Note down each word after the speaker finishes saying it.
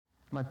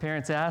My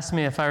parents asked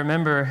me if I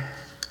remember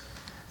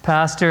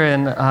Pastor,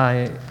 and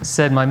I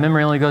said my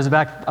memory only goes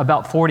back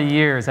about 40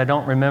 years. I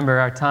don't remember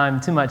our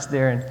time too much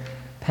there in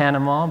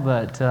Panama,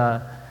 but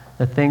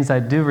the things I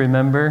do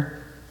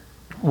remember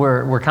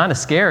were kind of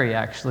scary,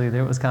 actually.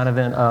 There was kind of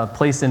a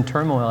place in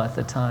turmoil at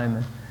the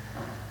time.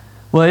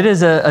 Well, it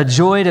is a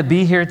joy to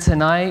be here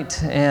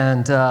tonight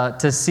and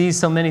to see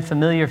so many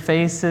familiar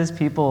faces,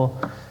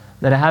 people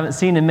that I haven't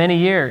seen in many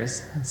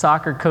years,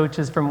 soccer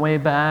coaches from way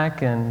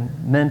back and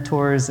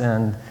mentors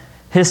and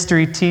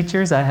history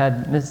teachers. I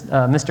had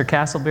Mr.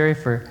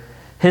 Castleberry for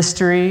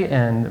history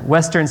and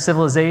Western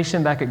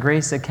civilization back at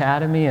Grace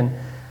Academy, and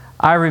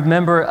I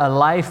remember a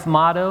life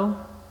motto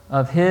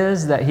of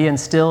his that he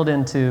instilled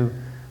into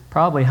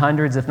probably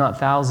hundreds, if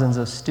not thousands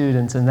of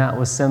students, and that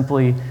was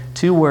simply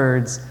two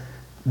words: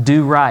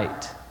 do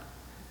right.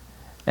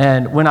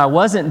 And when I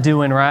wasn't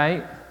doing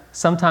right,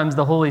 sometimes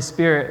the Holy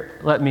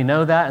Spirit let me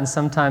know that, and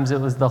sometimes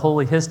it was the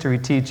holy history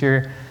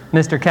teacher,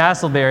 Mr.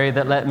 Castleberry,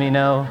 that let me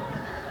know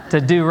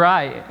to do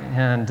right.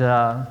 And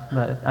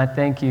but I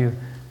thank you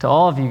to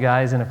all of you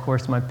guys, and of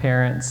course my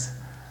parents.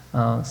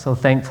 So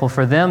thankful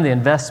for them, the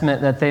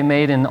investment that they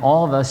made in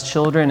all of us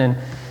children, and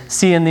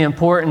seeing the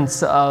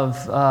importance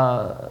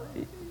of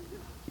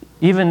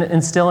even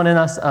instilling in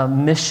us a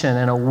mission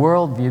and a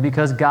worldview,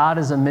 because God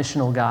is a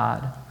missional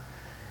God.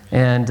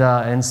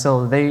 And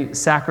so they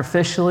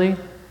sacrificially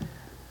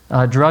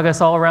drug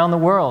us all around the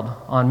world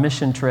on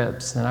mission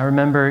trips. And I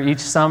remember each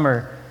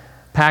summer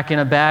packing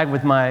a bag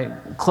with my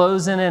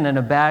clothes in it and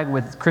a bag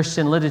with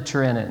Christian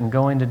literature in it and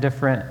going to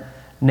different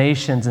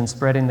nations and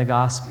spreading the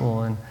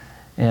gospel.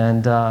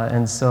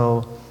 And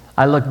so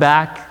I look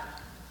back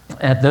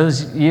at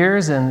those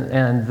years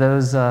and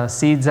those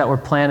seeds that were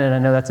planted. I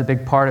know that's a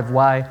big part of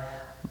why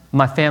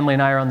my family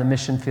and I are on the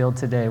mission field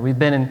today. We've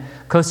been in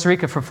Costa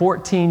Rica for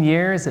 14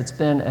 years. It's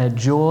been a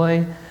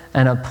joy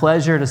and a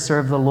pleasure to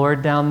serve the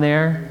Lord down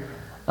there.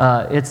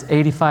 It's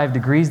 85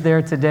 degrees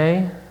there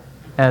today,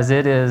 as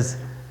it is,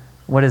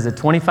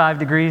 25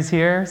 degrees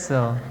here?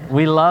 So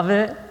we love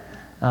it.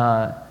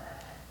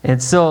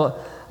 And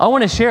so I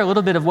want to share a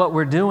little bit of what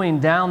we're doing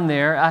down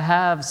there. I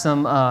have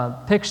some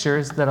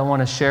pictures that I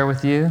want to share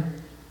with you.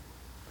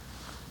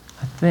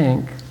 I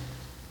think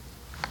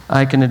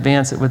I can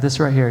advance it with this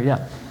right here,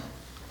 yeah.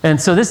 And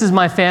so this is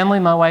my family,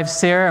 my wife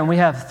Sarah, and we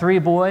have 3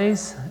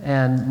 boys.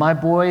 And my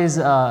boys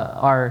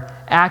are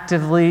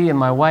actively, and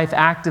my wife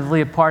actively,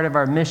 a part of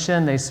our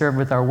mission. They serve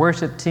with our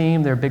worship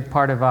team. They're a big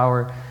part of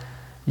our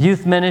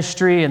youth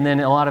ministry, and then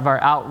a lot of our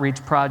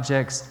outreach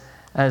projects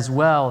as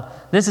well.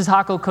 This is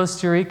Jaco,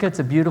 Costa Rica. It's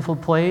a beautiful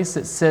place.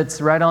 It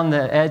sits right on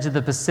the edge of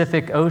the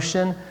Pacific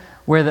Ocean,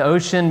 where the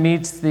ocean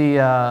meets the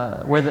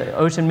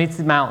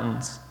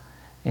mountains.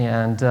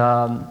 And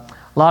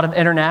a lot of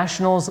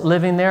internationals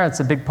living there.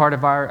 It's a big part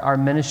of our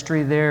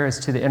ministry there, is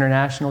to the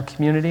international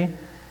community.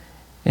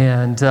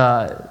 And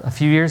a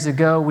few years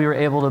ago, we were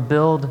able to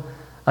build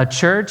a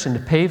church and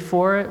to pay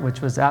for it, which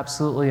was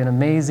absolutely an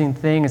amazing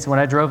thing. And so when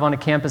I drove onto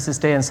campus this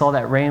day and saw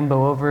that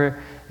rainbow over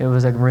it,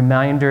 was a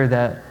reminder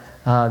that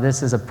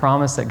this is a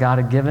promise that God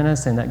had given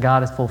us and that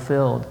God has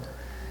fulfilled.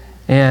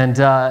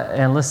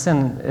 And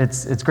listen,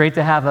 it's great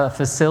to have a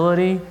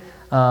facility,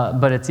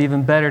 but it's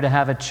even better to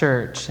have a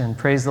church. And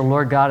praise the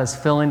Lord, God is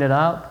filling it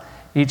up.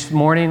 Each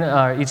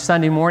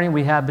Sunday morning,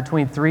 we have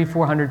between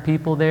 300-400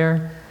 people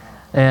there.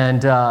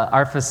 And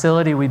our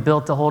facility, we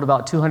built to hold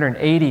about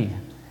 280.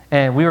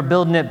 And we were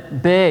building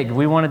it big.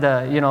 We wanted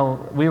to,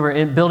 we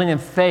were building in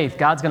faith.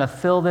 God's going to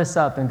fill this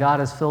up, and God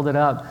has filled it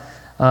up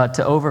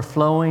to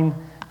overflowing.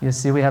 You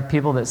see, we have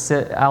people that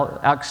sit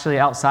actually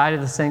outside of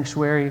the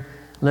sanctuary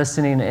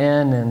listening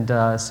in.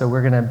 And so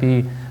we're going to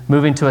be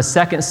moving to a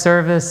second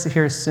service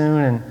here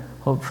soon and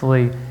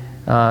hopefully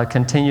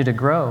continue to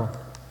grow.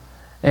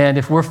 And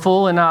if we're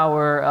full in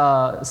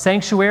our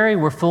sanctuary,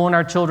 we're full in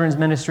our children's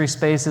ministry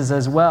spaces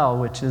as well,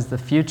 which is the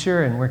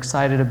future. And we're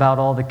excited about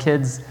all the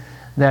kids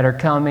that are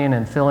coming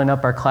and filling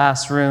up our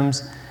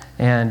classrooms.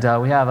 And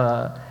we have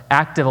an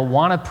active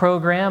Awana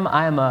program.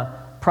 I am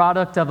a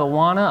product of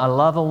Awana. I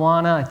love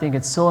Awana. I think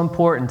it's so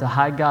important to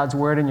hide God's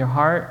word in your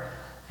heart.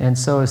 And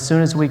so as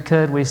soon as we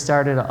could, we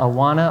started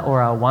Awana, or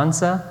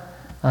Awanza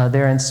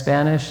there in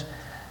Spanish.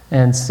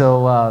 And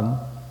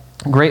so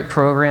great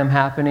program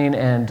happening,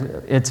 and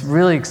it's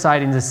really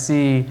exciting to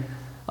see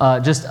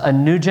just a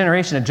new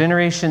generation, a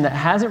generation that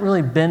hasn't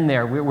really been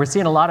there. We're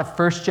seeing a lot of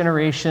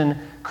first-generation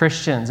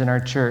Christians in our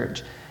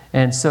church.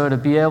 And so to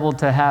be able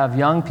to have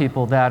young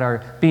people that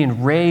are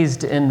being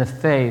raised in the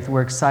faith,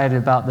 we're excited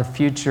about the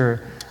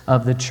future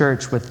of the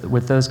church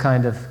with those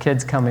kind of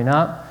kids coming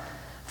up.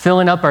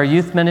 Filling up our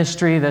youth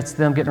ministry, that's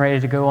them getting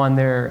ready to go on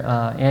their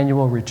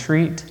annual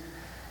retreat.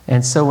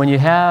 And so when you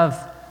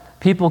have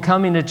people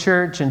coming to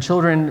church and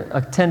children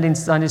attending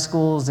Sunday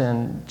schools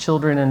and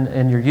children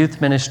in your youth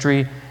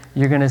ministry,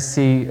 you're going to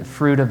see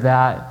fruit of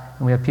that.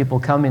 And we have people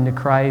coming to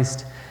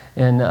Christ.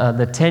 In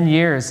the 10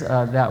 years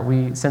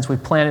since we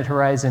planted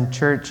Horizon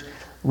Church,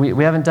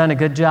 we haven't done a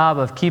good job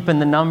of keeping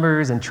the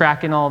numbers and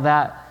tracking all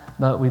that,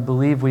 but we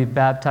believe we've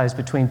baptized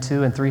between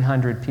 200 and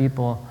 300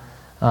 people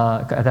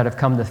that have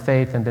come to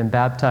faith and been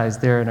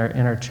baptized there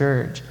in our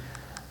church.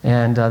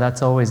 And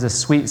that's always a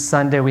sweet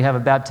Sunday. We have a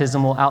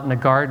baptismal out in the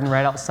garden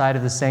right outside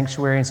of the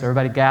sanctuary, and so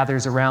everybody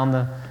gathers around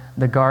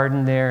the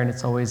garden there, and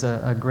it's always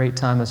a great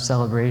time of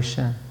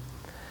celebration.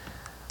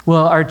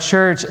 Well, our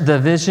church, the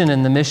vision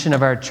and the mission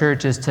of our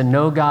church is to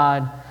know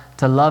God,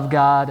 to love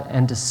God,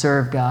 and to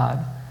serve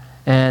God.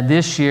 And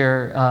this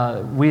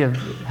year, we have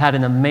had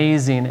an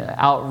amazing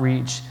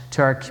outreach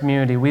to our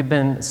community. We've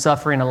been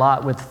suffering a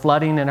lot with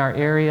flooding in our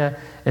area.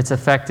 It's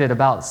affected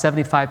about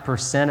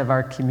 75% of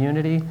our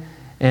community.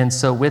 And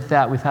so with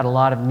that, we've had a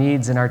lot of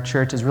needs, and our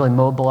church has really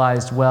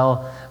mobilized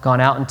well,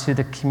 gone out into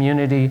the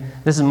community.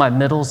 This is my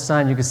middle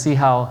son. You can see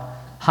how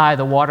high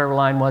the water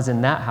line was in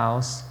that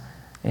house.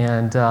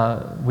 And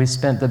we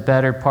spent the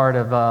better part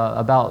of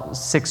about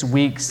 6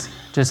 weeks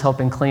just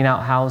helping clean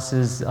out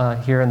houses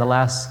here in the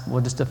last,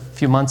 just a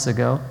few months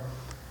ago.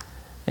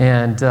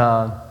 And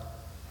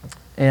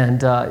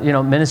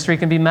ministry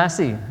can be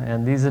messy.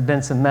 And these have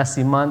been some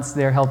messy months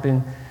there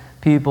helping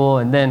people.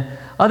 And then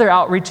other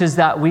outreaches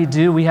that we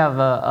do, we have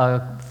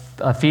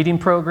a feeding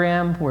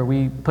program where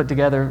we put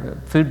together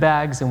food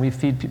bags and we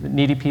feed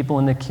needy people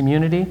in the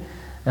community.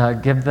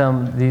 Give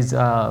them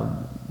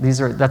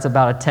that's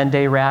about a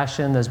 10-day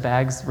ration, those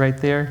bags right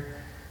there.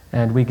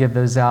 And we give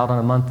those out on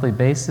a monthly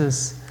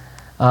basis.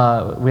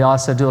 We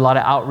also do a lot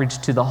of outreach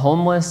to the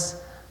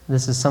homeless.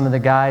 This is some of the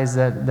guys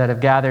that have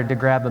gathered to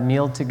grab a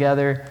meal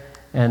together.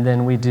 And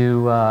then we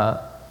do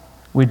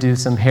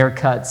some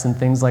haircuts and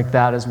things like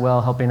that as well,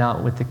 helping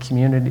out with the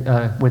community,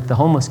 with the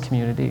homeless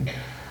community.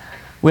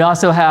 We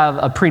also have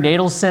a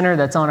prenatal center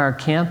that's on our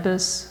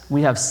campus.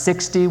 We have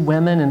 60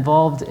 women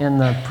involved in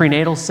the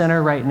prenatal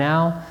center right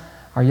now.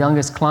 Our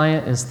youngest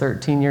client is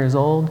 13 years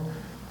old.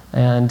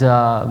 And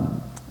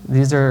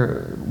these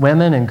are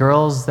women and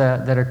girls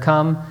that are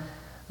come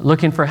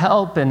looking for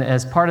help. And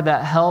as part of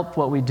that help,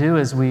 what we do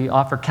is we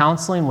offer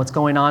counseling, what's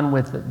going on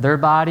with their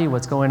body,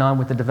 what's going on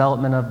with the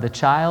development of the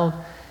child.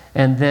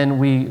 And then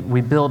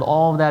we build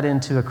all of that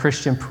into a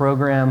Christian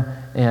program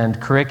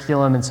and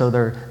curriculum, and so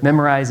they're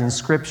memorizing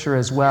Scripture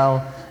as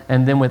well.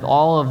 And then with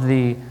all of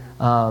the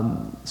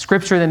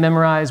Scripture they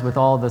memorize, with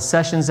all the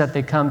sessions that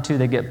they come to,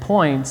 they get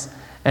points,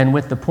 and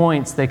with the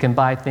points they can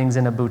buy things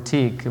in a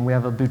boutique. And we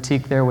have a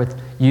boutique there with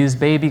used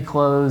baby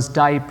clothes,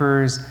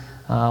 diapers,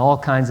 all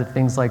kinds of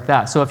things like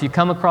that. So if you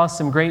come across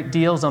some great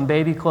deals on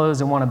baby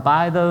clothes and want to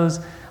buy those,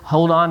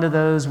 hold on to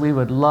those. We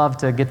would love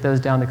to get those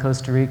down to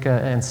Costa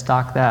Rica and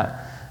stock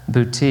that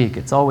boutique.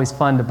 It's always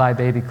fun to buy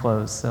baby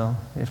clothes, so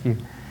if you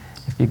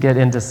get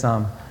into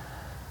some.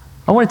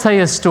 I want to tell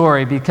you a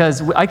story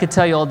because I could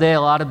tell you all day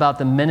a lot about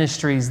the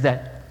ministries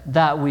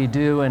that we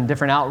do and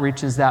different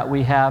outreaches that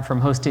we have,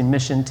 from hosting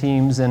mission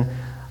teams and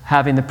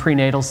having the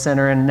prenatal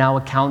center and now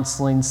a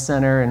counseling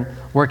center and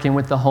working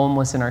with the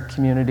homeless in our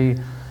community.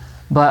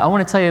 But I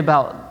want to tell you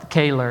about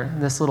Kaylor,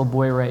 this little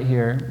boy right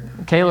here.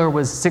 Kaylor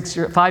was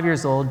 5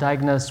 years old,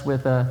 diagnosed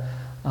with a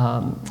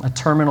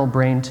terminal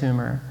brain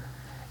tumor,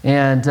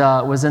 and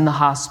was in the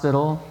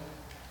hospital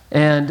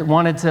and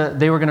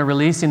they were going to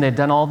release him. They'd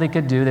done all they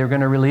could do. They were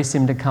going to release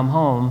him to come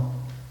home.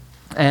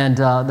 And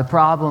the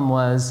problem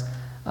was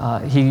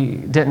he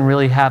didn't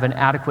really have an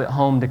adequate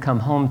home to come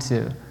home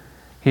to.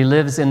 He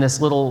lives in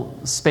this little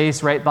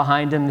space right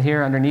behind him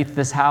here underneath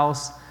this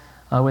house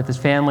with his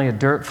family, a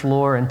dirt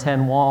floor and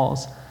 10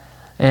 walls.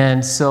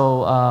 And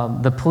so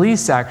the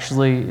police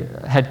actually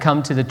had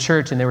come to the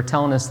church and they were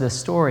telling us this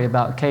story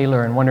about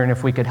Kaylor and wondering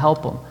if we could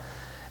help him.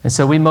 And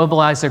so we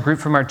mobilized a group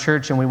from our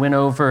church and we went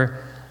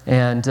over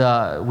and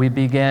we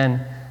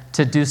began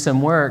to do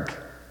some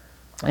work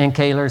in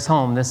Kaylor's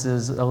home. This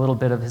is a little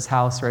bit of his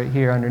house right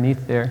here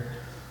underneath there.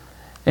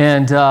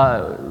 And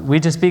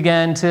we just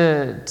began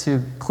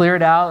to clear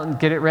it out and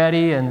get it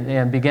ready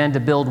and began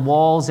to build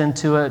walls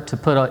into it, to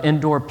put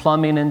indoor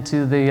plumbing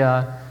into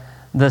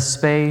the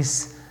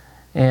space.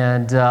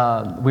 And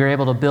we were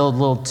able to build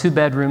little 2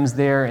 bedrooms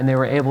there, and they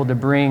were able to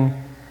bring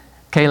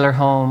Kaylor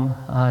home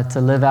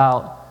to live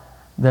out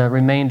the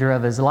remainder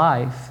of his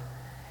life.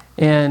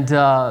 And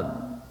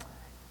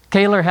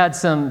Kaylor had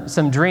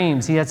some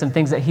dreams. He had some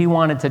things that he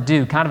wanted to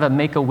do, kind of a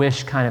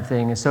make-a-wish kind of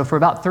thing. And so for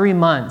about 3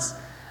 months,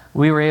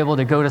 we were able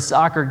to go to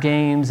soccer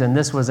games, and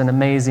this was an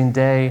amazing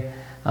day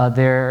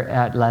there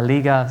at La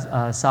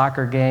Liga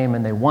soccer game,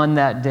 and they won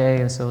that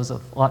day, and so it was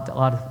a lot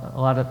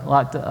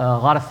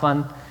of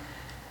fun.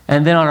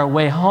 And then on our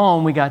way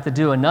home, we got to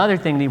do another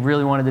thing he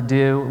really wanted to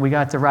do. We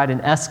got to ride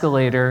an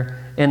escalator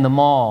in the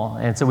mall,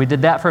 and so we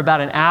did that for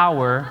about an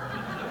hour,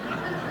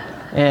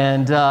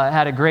 and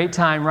had a great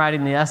time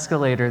riding the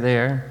escalator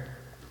there.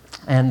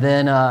 And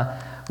then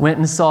went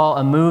and saw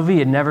a movie.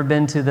 Had never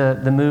been to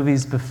the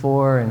movies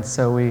before, and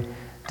so we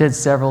did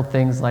several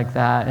things like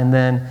that. And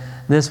then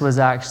this was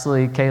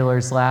actually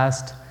Kaylor's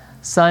last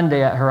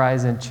Sunday at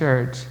Horizon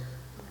Church.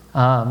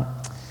 And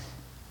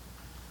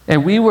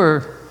we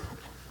were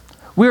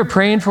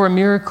praying for a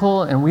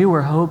miracle, and we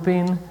were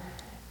hoping,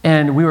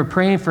 and we were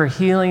praying for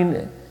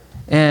healing.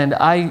 And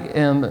I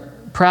am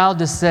proud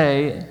to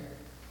say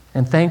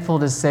and thankful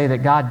to say that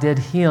God did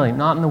heal him,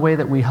 not in the way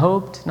that we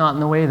hoped, not in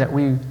the way that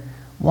we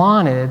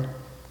wanted,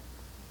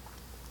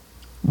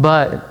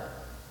 but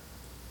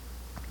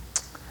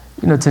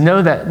to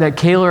know that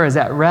Kaylor is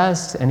at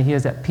rest and he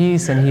is at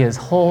peace and he is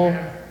whole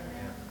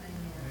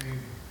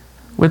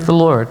with the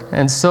Lord.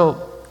 And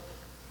so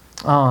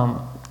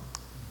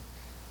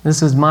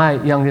this was my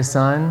youngest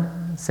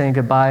son saying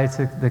goodbye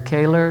to the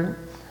Kaylor.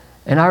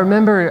 And I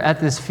remember at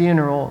this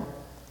funeral,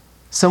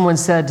 someone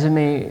said to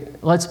me,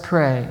 let's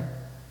pray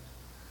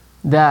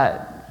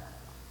that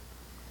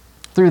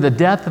through the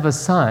death of a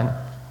son,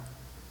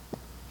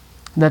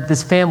 that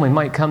this family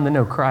might come to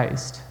know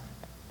Christ.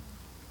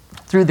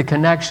 Through the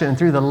connection,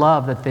 through the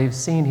love that they've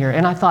seen here.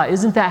 And I thought,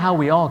 isn't that how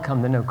we all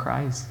come to know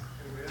Christ?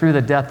 Through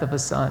the death of a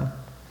son.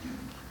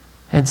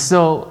 And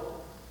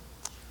so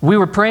we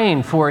were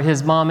praying for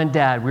his mom and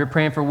dad. We were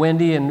praying for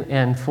Wendy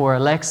and for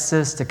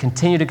Alexis to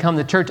continue to come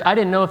to church. I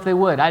didn't know if they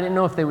would. I didn't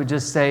know if they would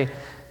just say,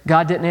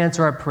 God didn't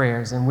answer our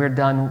prayers and we're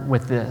done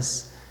with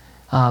this.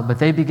 But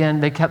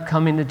they kept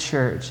coming to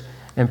church.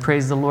 And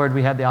praise the Lord,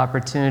 we had the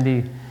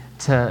opportunity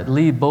to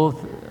lead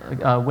both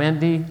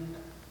Wendy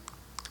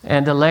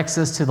and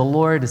Alexis to the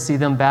Lord, to see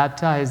them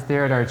baptized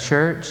there at our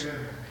church.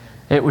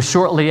 It was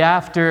shortly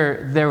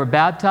after they were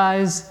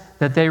baptized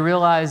that they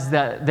realized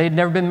that they'd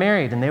never been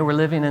married and they were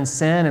living in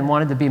sin and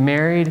wanted to be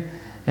married.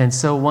 And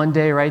so one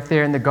day right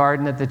there in the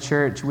garden at the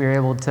church, we were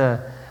able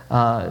to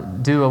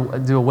do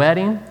a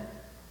wedding,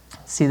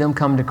 see them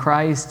come to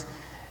Christ.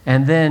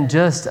 And then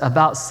just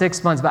about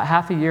 6 months, about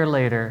half a year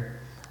later,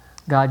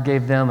 God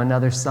gave them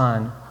another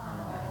son.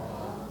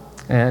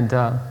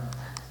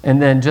 And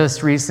then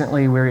just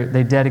recently,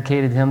 they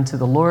dedicated him to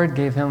the Lord,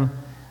 gave him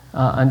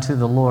unto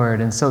the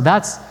Lord. And so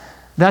that's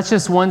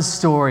just one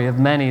story of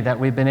many that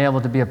we've been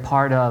able to be a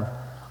part of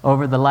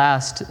over the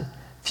last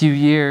few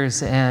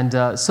years,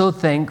 and so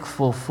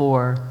thankful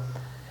for.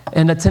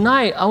 And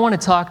tonight, I want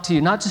to talk to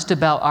you not just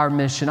about our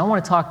mission. I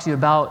want to talk to you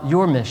about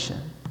your mission,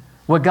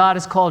 what God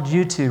has called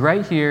you to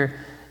right here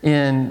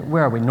in,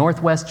 where are we,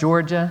 Northwest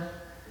Georgia?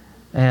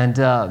 And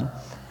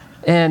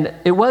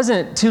it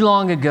wasn't too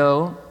long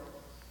ago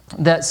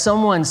that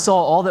someone saw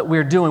all that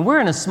we're doing. We're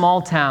in a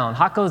small town.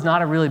 Hako's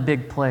not a really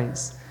big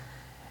place.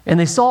 And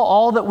they saw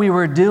all that we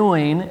were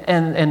doing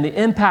and the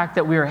impact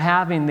that we were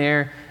having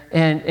there.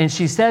 And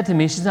she said to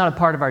me, she's not a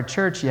part of our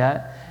church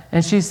yet,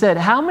 and she said,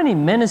 how many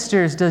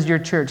ministers does your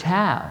church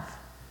have?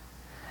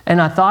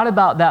 And I thought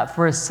about that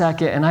for a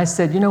second, and I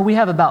said, we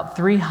have about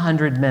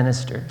 300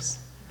 ministers.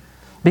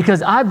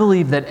 Because I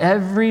believe that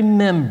every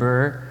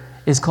member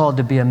is called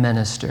to be a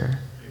minister.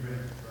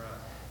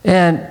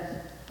 And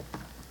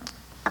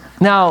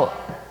now,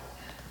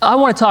 I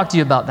want to talk to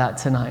you about that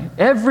tonight.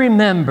 Every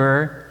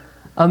member,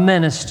 a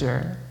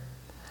minister.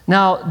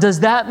 Now, does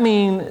that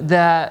mean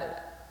that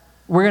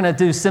we're going to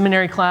do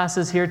seminary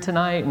classes here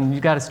tonight and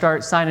you've got to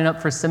start signing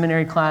up for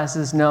seminary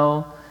classes?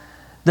 No.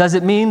 Does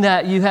it mean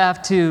that you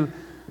have to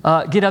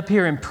get up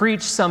here and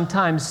preach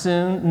sometime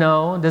soon?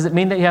 No. Does it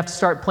mean that you have to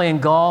start playing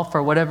golf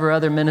or whatever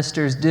other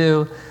ministers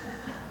do?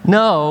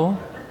 No.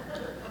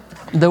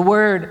 The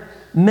word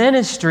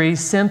ministry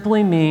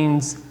simply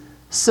means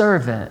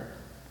servant.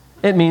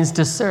 It means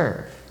to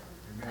serve.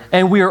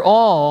 And we are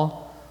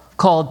all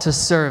called to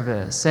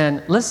service.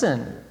 And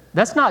listen,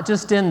 that's not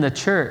just in the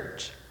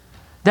church.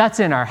 That's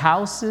in our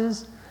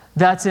houses.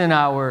 That's in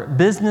our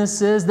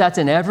businesses. That's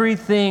in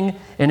everything,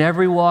 in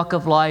every walk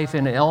of life,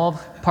 in all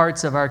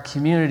parts of our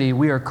community.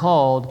 We are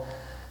called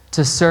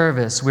to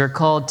service. We're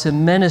called to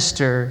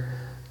minister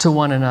to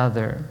one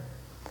another.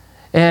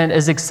 And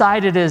as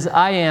excited as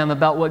I am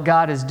about what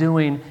God is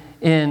doing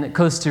in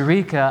Costa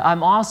Rica,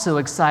 I'm also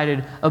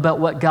excited about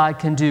what God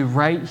can do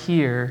right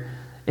here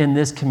in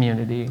this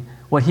community.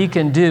 What He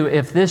can do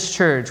if this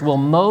church will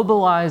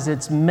mobilize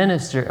its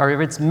minister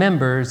or its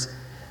members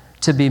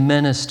to be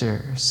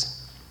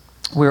ministers.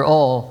 We're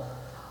all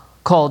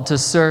called to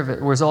serve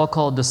it. We're all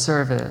called to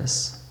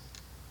service.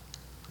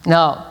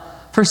 Now,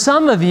 for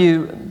some of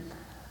you,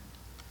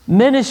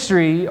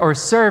 ministry or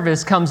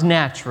service comes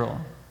natural.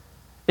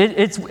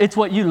 It's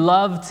what you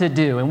love to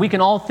do. And we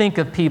can all think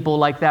of people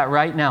like that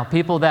right now.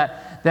 People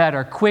that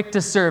are quick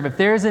to serve. If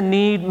there's a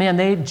need, man,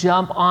 they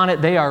jump on it.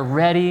 They are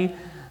ready.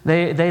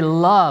 They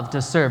love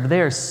to serve.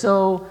 They are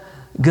so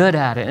good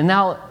at it. And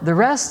now the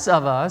rest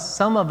of us,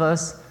 some of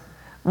us,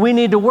 we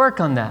need to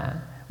work on that.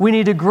 We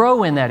need to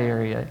grow in that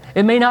area.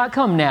 It may not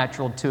come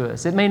natural to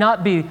us. It may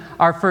not be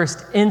our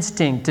first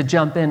instinct to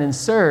jump in and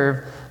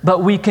serve,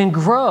 but we can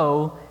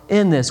grow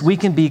in this. We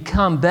can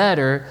become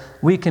better.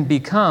 We can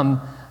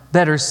become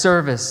better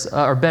service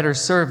or better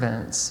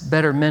servants,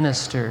 better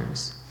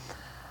ministers.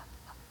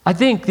 I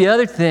think the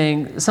other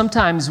thing,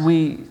 sometimes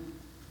we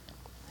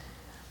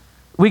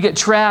get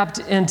trapped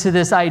into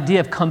this idea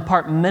of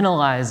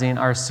compartmentalizing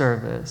our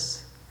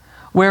service,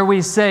 where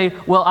we say,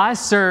 well, I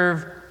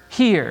serve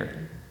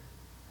here.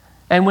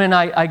 And when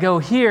I go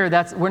here,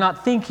 we're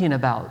not thinking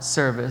about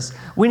service.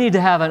 We need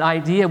to have an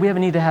idea. We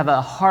need to have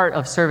a heart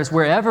of service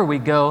wherever we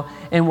go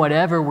and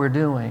whatever we're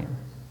doing.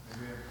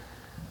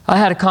 I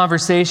had a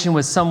conversation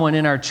with someone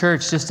in our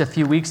church just a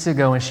few weeks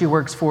ago, and she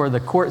works for the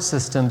court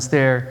systems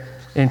there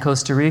in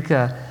Costa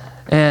Rica.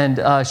 And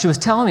she was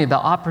telling me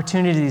about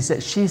opportunities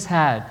that she's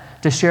had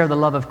to share the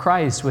love of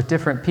Christ with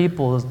different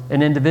people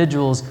and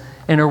individuals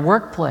in her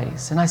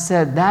workplace. And I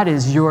said, that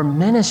is your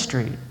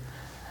ministry.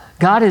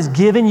 God has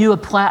given you a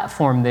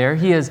platform there.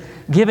 He has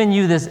given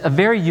you a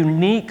very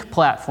unique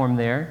platform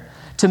there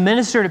to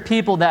minister to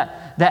people that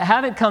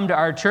haven't come to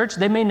our church.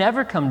 They may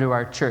never come to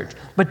our church.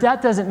 But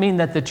that doesn't mean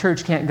that the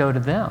church can't go to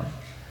them.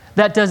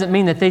 That doesn't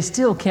mean that they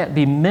still can't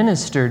be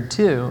ministered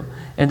to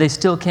and they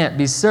still can't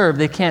be served.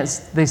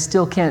 They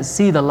still can't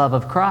see the love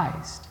of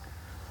Christ.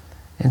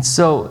 And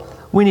so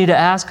we need to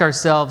ask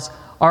ourselves,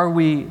 are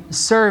we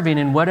serving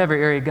in whatever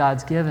area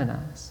God's given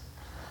us?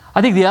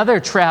 I think the other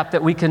trap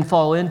that we can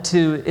fall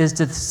into is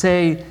to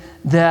say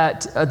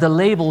that the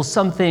label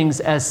some things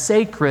as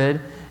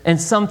sacred and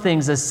some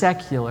things as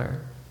secular.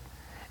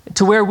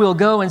 To where we'll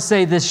go and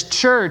say this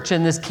church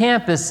and this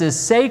campus is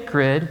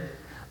sacred,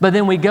 but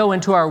then we go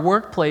into our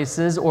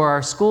workplaces or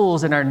our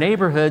schools and our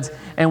neighborhoods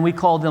and we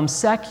call them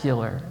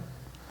secular.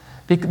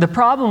 The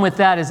problem with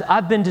that is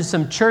I've been to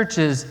some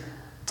churches,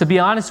 to be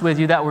honest with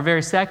you, that were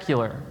very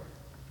secular.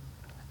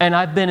 And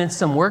I've been in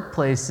some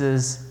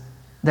workplaces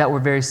that were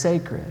very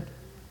sacred.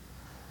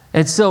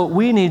 And so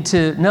we need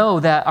to know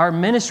that our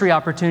ministry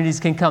opportunities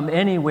can come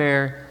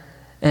anywhere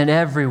and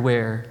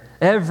everywhere.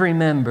 Every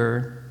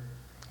member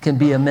can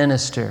be a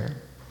minister.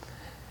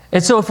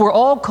 And so if we're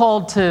all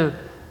called to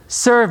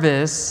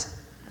service,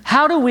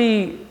 how do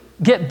we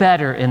get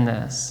better in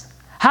this?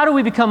 How do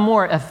we become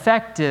more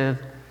effective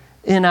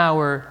in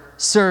our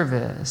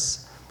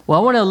service? Well,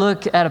 I want to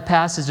look at a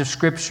passage of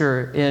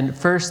Scripture in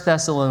 1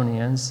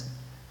 Thessalonians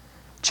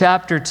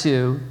chapter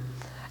 2,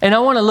 and I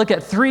want to look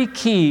at 3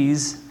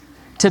 keys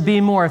to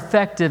be more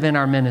effective in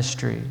our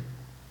ministry.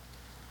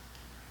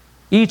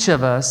 Each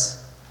of us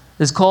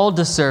is called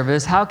to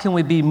service. How can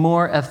we be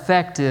more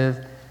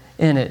effective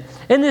in it?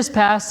 In this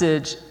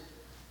passage,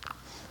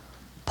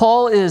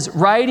 Paul is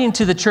writing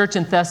to the church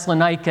in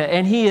Thessalonica,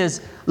 and he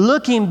is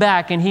looking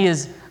back and he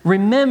is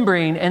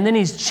remembering, and then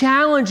he's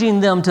challenging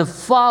them to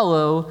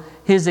follow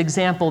his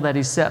example that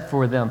he set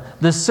for them.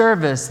 The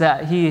service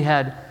that he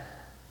had,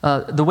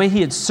 the way he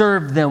had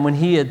served them when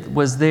he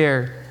was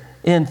there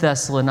in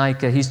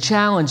Thessalonica. He's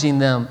challenging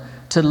them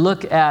to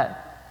look at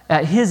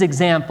his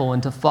example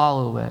and to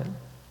follow it.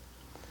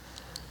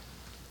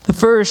 The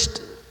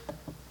first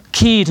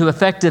key to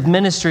effective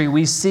ministry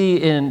we see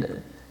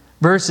in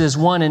verses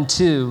 1 and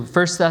 2,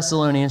 1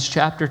 Thessalonians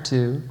chapter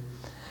 2.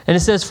 And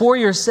it says, "For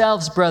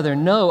yourselves,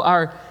 brethren, know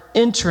our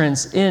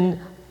entrance in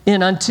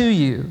unto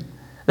you,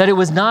 that it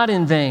was not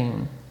in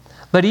vain.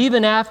 But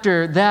even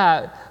after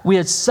that we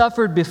had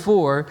suffered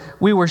before,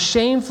 we were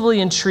shamefully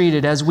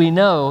entreated, as we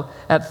know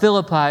at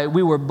Philippi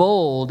we were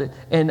bold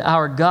in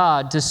our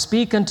God to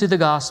speak unto the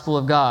gospel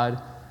of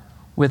God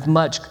with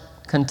much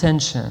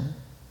contention."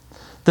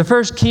 The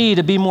first key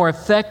to be more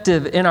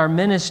effective in our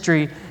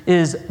ministry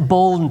is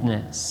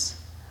boldness.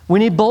 We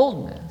need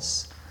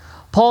boldness.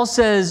 Paul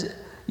says,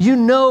 you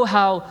know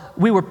how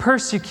we were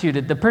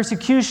persecuted, the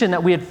persecution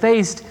that we had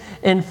faced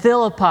in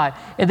Philippi.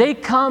 And they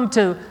come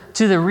to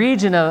the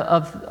region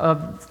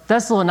of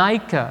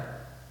Thessalonica,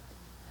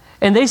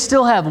 and they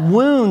still have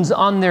wounds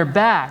on their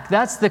back.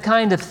 That's the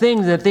kind of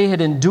thing that they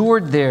had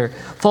endured there.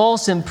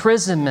 False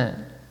imprisonment,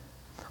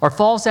 or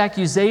false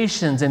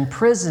accusations,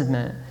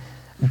 imprisonment,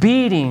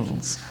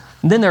 beatings.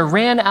 And then they're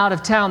ran out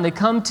of town. They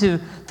come to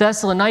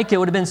Thessalonica. It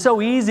would have been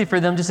so easy for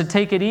them just to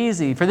take it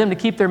easy, for them to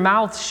keep their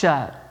mouths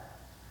shut.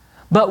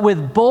 But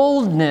with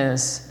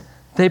boldness,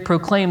 they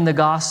proclaim the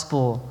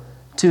gospel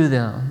to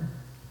them.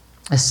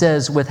 It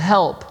says, with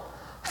help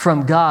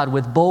from God,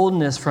 with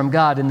boldness from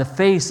God, in the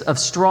face of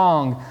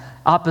strong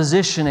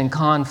opposition and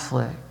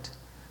conflict,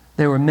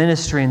 they were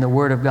ministering the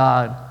word of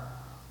God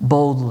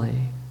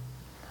boldly.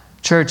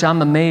 Church,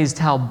 I'm amazed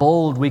how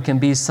bold we can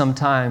be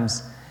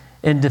sometimes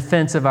in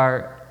defense of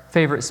our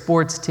favorite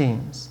sports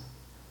teams.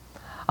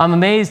 I'm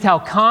amazed how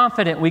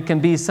confident we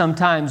can be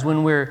sometimes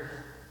when we're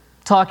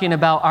talking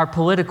about our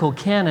political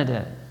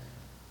candidate.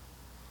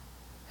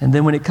 And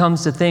then when it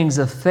comes to things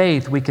of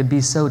faith, we could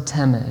be so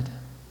timid.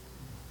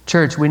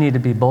 Church, we need to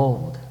be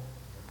bold.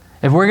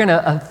 If we're going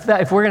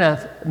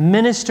to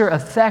minister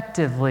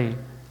effectively,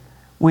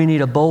 we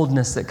need a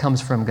boldness that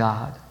comes from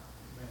God.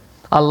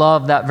 I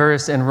love that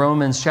verse in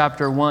Romans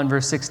chapter 1,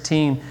 verse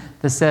 16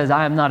 that says,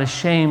 I am not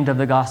ashamed of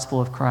the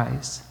gospel of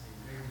Christ,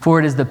 for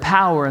it is the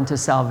power unto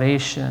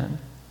salvation.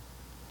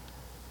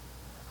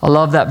 I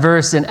love that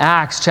verse in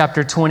Acts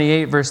chapter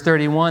 28, verse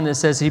 31 that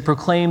says, he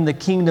proclaimed the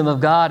kingdom of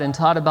God and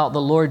taught about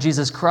the Lord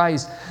Jesus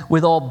Christ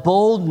with all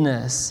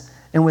boldness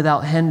and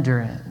without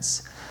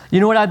hindrance. You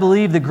know what I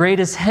believe the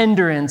greatest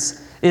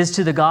hindrance is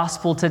to the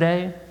gospel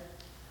today?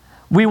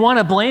 We want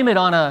to blame it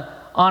on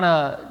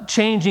a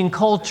changing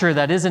culture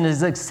that isn't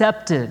as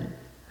accepted.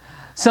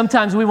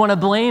 Sometimes we want to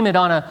blame it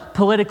on a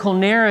political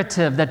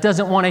narrative that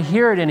doesn't want to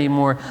hear it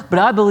anymore. But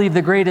I believe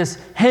the greatest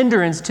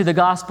hindrance to the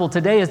gospel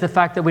today is the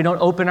fact that we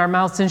don't open our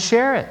mouths and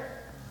share it.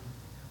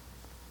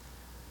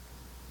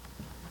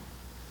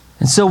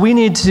 And so we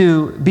need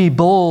to be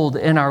bold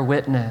in our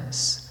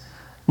witness,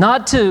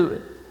 not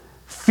to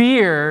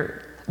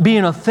fear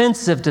being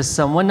offensive to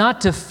someone,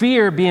 not to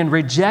fear being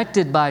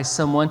rejected by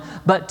someone,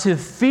 but to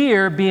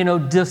fear being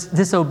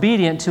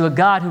disobedient to a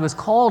God who has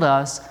called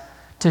us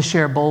to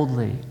share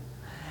boldly.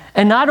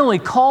 And not only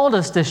called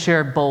us to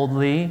share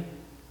boldly,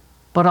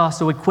 but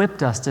also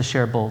equipped us to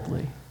share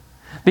boldly.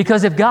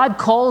 Because if God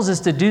calls us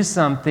to do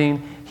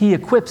something, He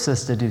equips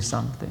us to do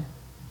something.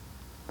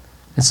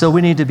 And so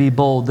we need to be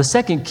bold. The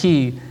second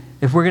key,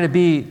 if we're going to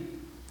be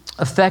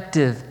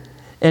effective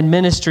in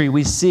ministry,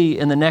 we see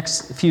in the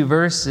next few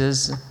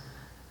verses,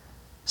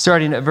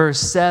 starting at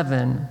verse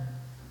 7,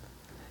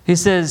 he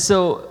says,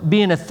 so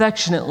being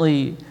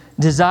affectionately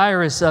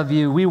desirous of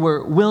you, we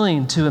were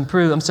willing to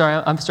improve. I'm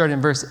starting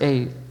in verse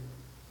 8.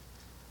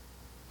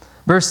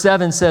 Verse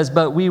 7 says,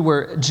 but we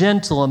were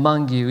gentle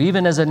among you,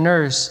 even as a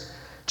nurse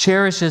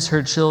cherishes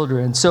her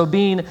children. So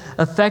being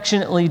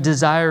affectionately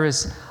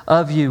desirous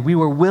of you, we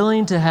were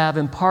willing to have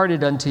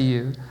imparted unto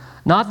you,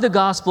 not the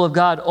gospel of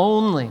God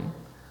only,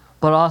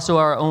 but also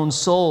our own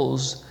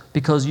souls,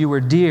 because you were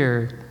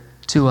dear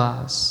to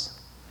us.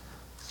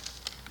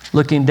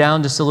 Looking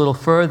down just a little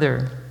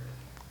further,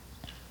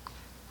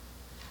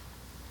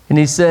 and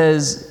he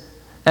says,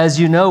 as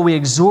you know, we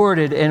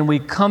exhorted and we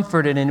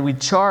comforted and we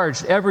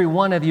charged every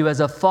one of you as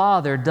a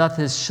father doth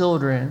his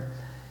children,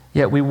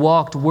 yet we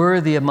walked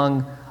worthy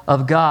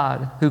of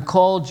God, who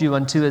called you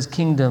unto His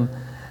kingdom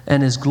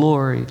and His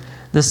glory.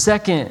 The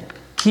second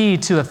key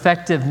to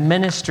effective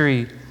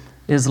ministry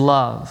is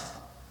love.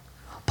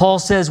 Paul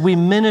says, we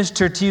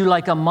minister to you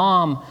like a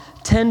mom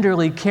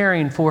tenderly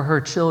caring for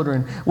her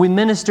children. We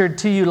ministered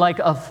to you like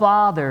a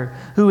father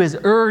who is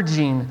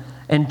urging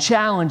and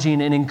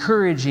challenging and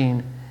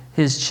encouraging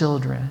his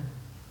children.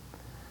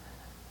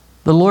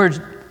 The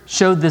Lord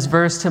showed this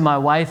verse to my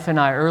wife and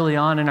I early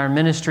on in our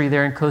ministry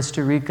there in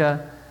Costa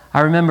Rica.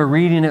 I remember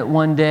reading it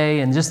one day,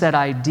 and just that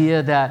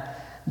idea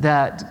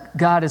that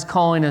God is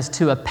calling us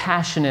to a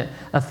passionate,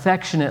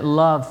 affectionate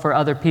love for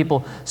other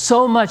people.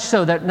 So much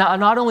so that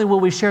not only will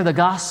we share the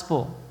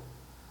gospel,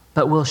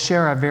 but we'll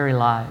share our very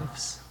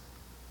lives.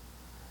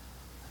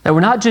 That we're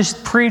not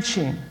just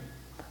preaching,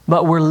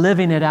 but we're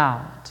living it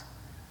out.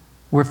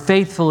 We're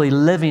faithfully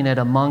living it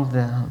among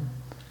them.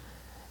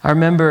 I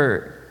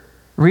remember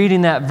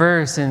reading that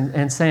verse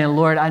and saying,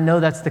 Lord, I know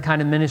that's the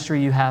kind of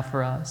ministry you have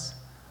for us.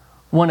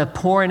 One of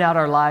pouring out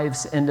our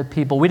lives into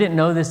people. We didn't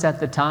know this at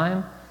the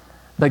time,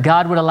 but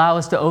God would allow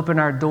us to open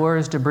our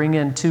doors to bring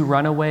in 2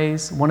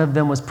 runaways. One of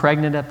them was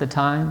pregnant at the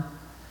time.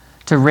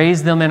 To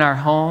raise them in our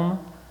home.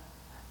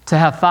 To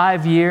have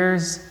 5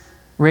 years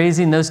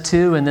raising those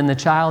 2 and then the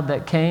child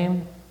that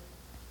came.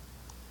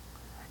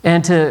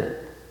 And to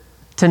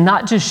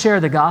not just share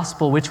the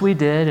gospel, which we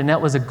did, and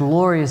that was a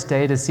glorious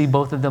day to see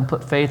both of them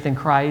put faith in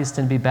Christ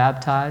and be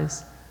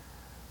baptized,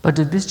 but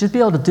to just be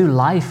able to do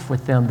life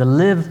with them, to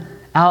live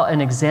out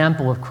an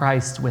example of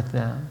Christ with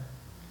them.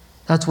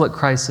 That's what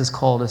Christ has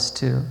called us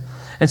to.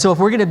 And so if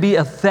we're going to be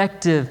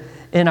effective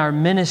in our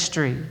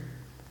ministry,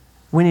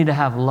 we need to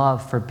have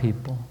love for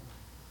people.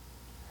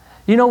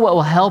 You know what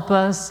will help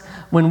us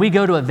when we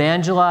go to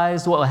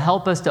evangelize, what will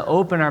help us to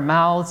open our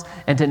mouths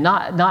and to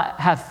not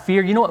have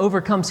fear? You know what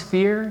overcomes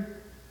fear?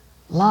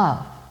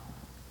 Love.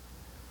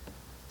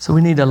 So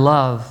we need to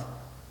love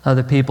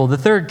other people. The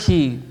third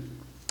key,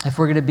 if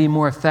we're going to be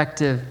more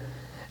effective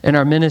in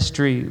our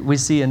ministry, we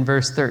see in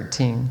verse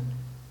 13.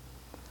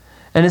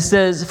 And it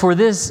says, for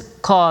this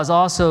cause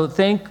also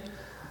thank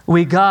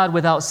we God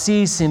without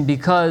ceasing,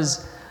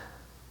 because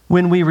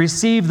when we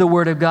received the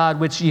word of God,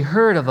 which ye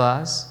heard of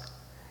us,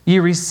 ye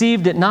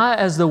received it not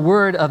as the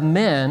word of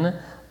men,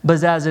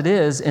 but as it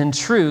is in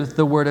truth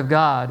the word of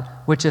God,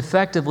 which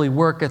effectively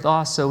worketh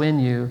also in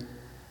you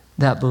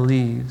that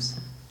believes.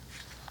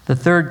 The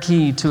third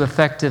key to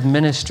effective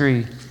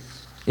ministry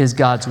is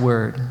God's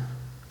word.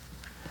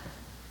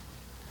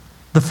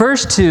 The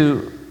first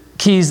 2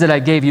 keys that I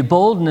gave you,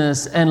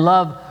 boldness and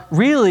love,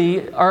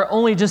 really are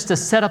only just to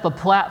set up a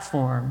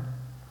platform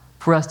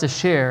for us to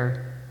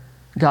share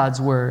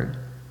God's word.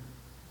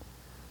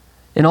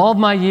 In all of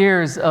my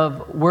years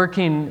of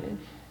working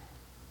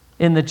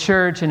in the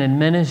church and in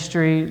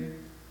ministry,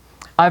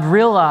 I've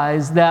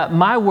realized that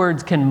my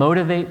words can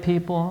motivate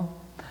people,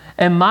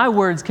 and my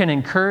words can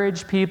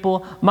encourage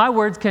people. My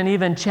words can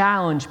even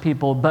challenge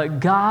people, but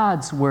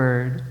God's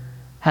word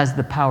has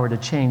the power to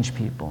change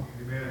people.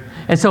 Amen.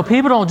 And so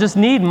people don't just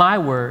need my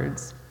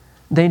words,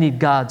 they need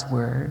God's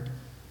word.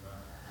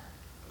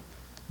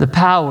 The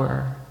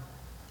power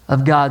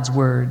of God's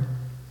word.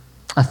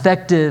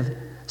 Effective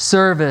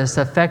service,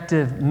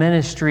 effective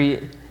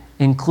ministry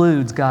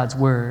includes God's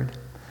word.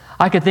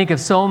 I could think of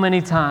so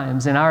many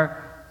times in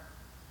our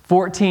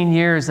 14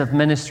 years of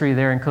ministry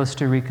there in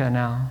Costa Rica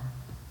now,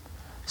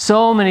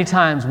 so many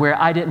times where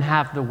I didn't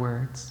have the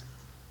words,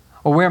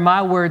 or where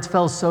my words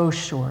fell so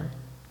short.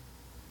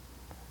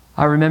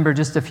 I remember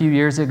just a few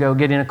years ago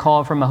getting a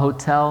call from a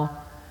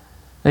hotel.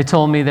 They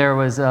told me there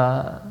was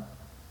a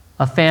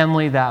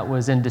family that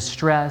was in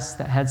distress,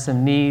 that had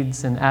some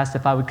needs, and asked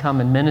if I would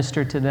come and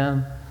minister to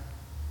them.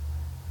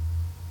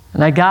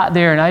 And I got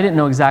there, and I didn't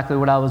know exactly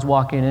what I was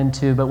walking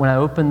into, but when I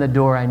opened the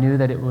door, I knew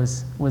that it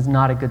was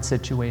not a good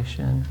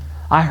situation.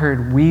 I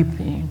heard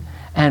weeping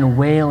and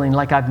wailing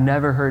like I've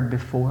never heard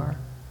before,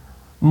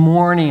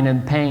 mourning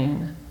and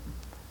pain.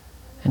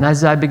 And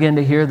as I began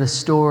to hear the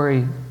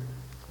story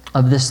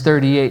of this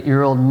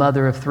 38-year-old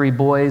mother of 3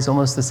 boys,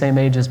 almost the same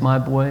age as my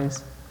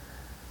boys,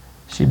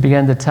 she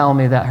began to tell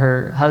me that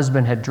her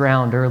husband had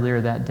drowned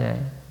earlier that day,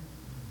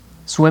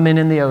 swimming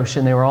in the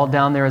ocean. They were all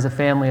down there as a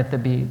family at the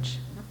beach.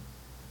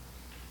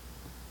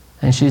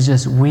 And she's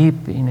just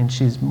weeping and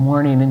she's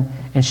mourning,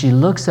 and she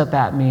looks up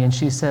at me and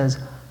she says,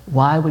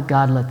 "Why would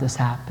God let this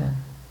happen?"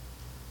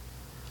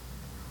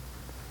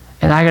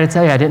 And I got to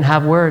tell you, I didn't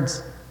have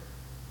words.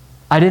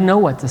 I didn't know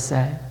what to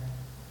say.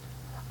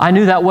 I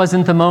knew that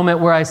wasn't the moment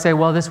where I say,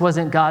 well, this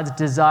wasn't God's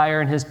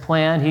desire and His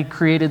plan. He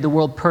created the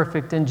world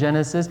perfect in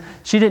Genesis.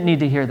 She didn't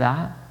need to hear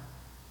that.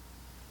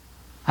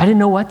 I didn't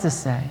know what to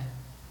say.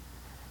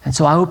 And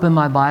so I opened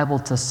my Bible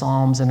to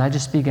Psalms, and I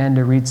just began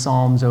to read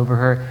Psalms over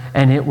her,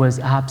 and it was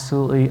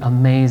absolutely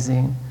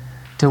amazing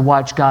to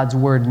watch God's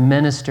word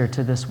minister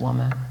to this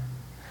woman,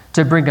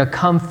 to bring a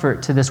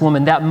comfort to this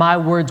woman that my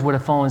words would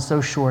have fallen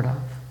so short of.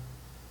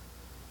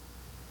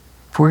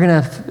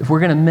 If we're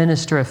gonna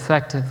minister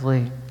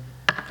effectively,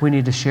 we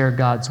need to share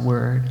God's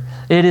word.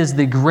 It is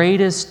the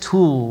greatest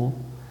tool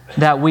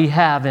that we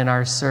have in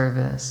our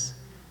service.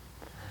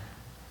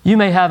 You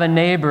may have a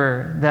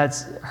neighbor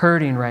that's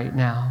hurting right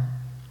now,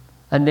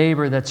 a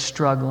neighbor that's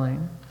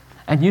struggling,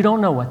 and you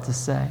don't know what to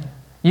say.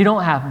 You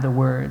don't have the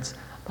words.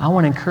 I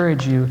want to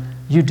encourage you,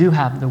 you do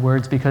have the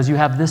words because you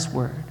have this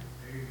word.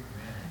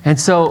 And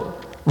so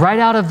write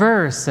out a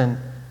verse and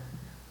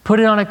put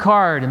it on a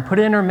card and put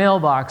it in her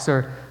mailbox,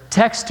 or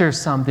text her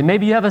something.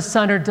 Maybe you have a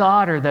son or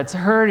daughter that's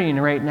hurting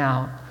right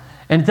now,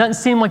 and it doesn't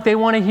seem like they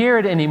want to hear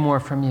it anymore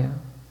from you.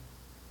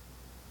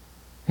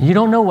 You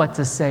don't know what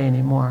to say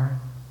anymore.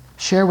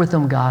 Share with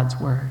them God's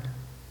word.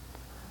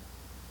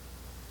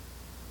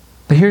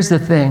 But here's the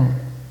thing.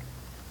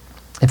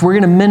 If we're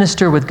going to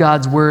minister with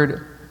God's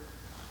word,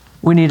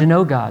 we need to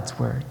know God's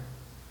word.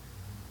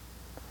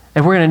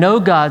 If we're going to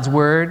know God's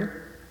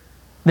word,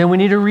 then we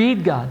need to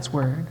read God's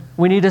word.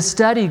 We need to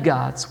study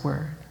God's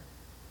word.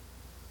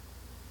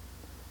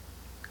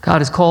 God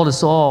has called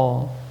us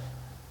all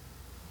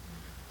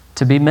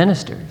to be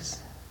ministers.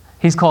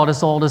 He's called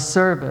us all to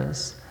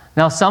service.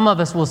 Now, some of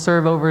us will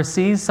serve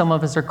overseas. Some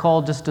of us are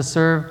called just to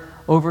serve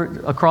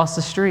across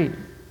the street.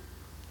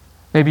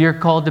 Maybe you're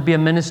called to be a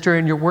minister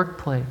in your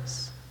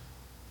workplace.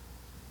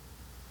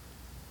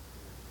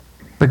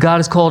 But God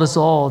has called us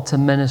all to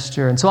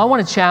minister. And so I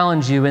want to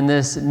challenge you in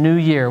this new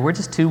year. We're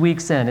just 2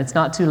 weeks in. It's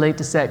not too late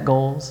to set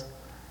goals.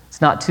 It's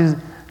not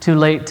too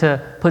late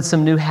to put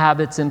some new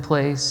habits in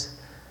place.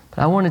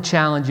 But I want to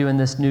challenge you in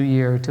this new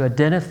year to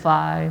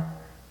identify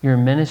your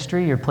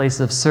ministry, your place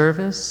of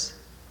service.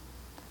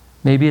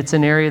 Maybe it's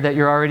an area that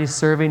you're already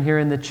serving here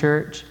in the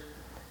church.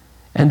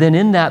 And then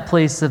in that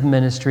place of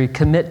ministry,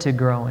 commit to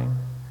growing.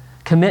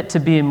 Commit to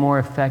being more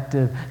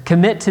effective.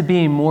 Commit to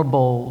being more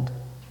bold.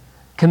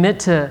 Commit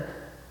to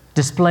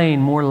displaying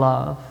more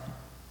love.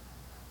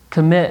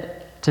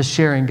 Commit to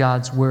sharing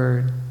God's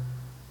word.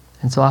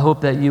 And so I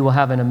hope that you will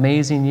have an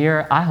amazing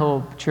year. I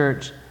hope,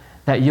 church,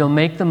 that you'll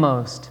make the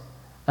most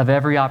of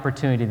every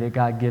opportunity that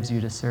God gives you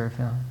to serve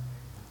Him.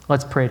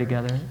 Let's pray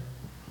together.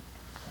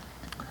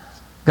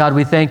 God,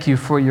 we thank you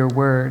for your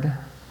word.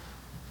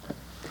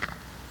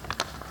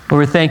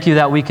 Lord, we thank you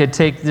that we could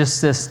take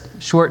just this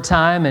short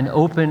time and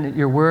open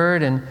your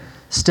word and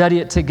study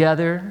it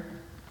together.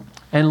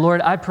 And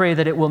Lord, I pray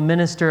that it will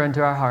minister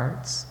unto our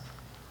hearts.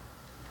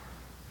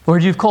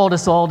 Lord, you've called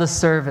us all to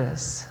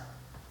service.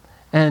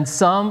 And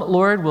some,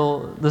 Lord,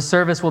 the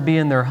service will be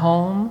in their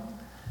home.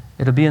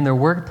 It'll be in their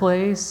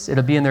workplace.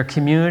 It'll be in their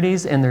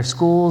communities, in their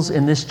schools,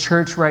 in this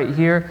church right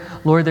here.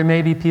 Lord, there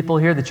may be people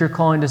here that you're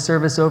calling to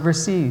service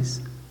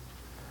overseas.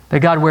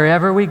 But God,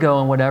 wherever we go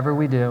and whatever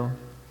we do,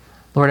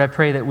 Lord, I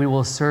pray that we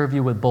will serve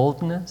you with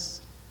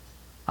boldness.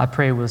 I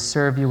pray we'll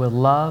serve you with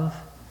love.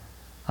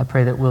 I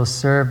pray that we'll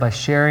serve by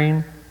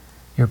sharing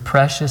your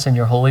precious and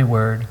your holy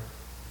word.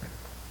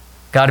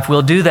 God, if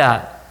we'll do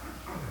that,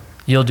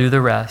 you'll do the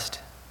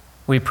rest.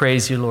 We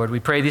praise you, Lord. We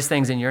pray these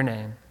things in your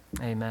name.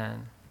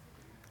 Amen.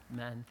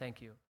 Amen.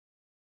 Thank you.